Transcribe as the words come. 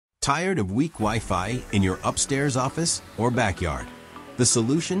Tired of weak Wi-Fi in your upstairs office or backyard? The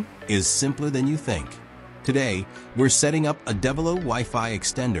solution is simpler than you think. Today, we're setting up a Devolo Wi-Fi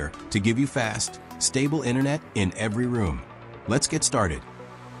Extender to give you fast, stable internet in every room. Let's get started.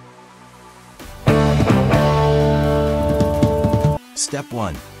 Step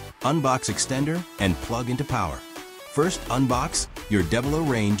 1. Unbox extender and plug into power. First, unbox your Devolo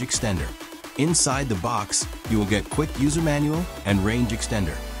range extender. Inside the box, you will get quick user manual and range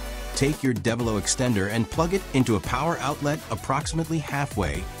extender. Take your Devolo extender and plug it into a power outlet approximately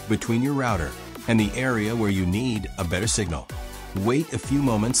halfway between your router and the area where you need a better signal. Wait a few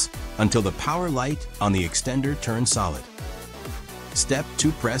moments until the power light on the extender turns solid. Step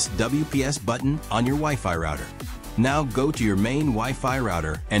 2. Press WPS button on your Wi-Fi router. Now go to your main Wi-Fi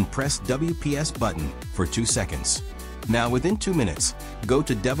router and press WPS button for 2 seconds. Now within 2 minutes, go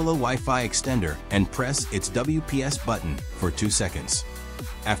to Devolo Wi-Fi Extender and press its WPS button for 2 seconds.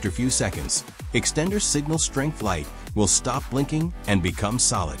 After a few seconds, extender signal strength light will stop blinking and become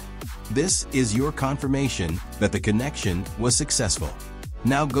solid. This is your confirmation that the connection was successful.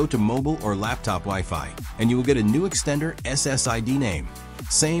 Now go to mobile or laptop Wi-Fi and you will get a new extender SSID name,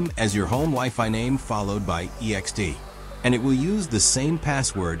 same as your home Wi-Fi name followed by EXT. And it will use the same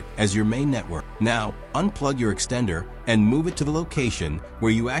password as your main network. Now, unplug your extender and move it to the location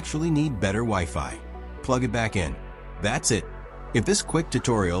where you actually need better Wi-Fi. Plug it back in. That's it. If this quick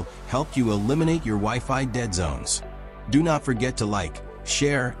tutorial helped you eliminate your Wi-Fi dead zones, do not forget to like,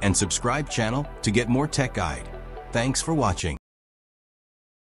 share, and subscribe channel to get more tech guide. Thanks for watching.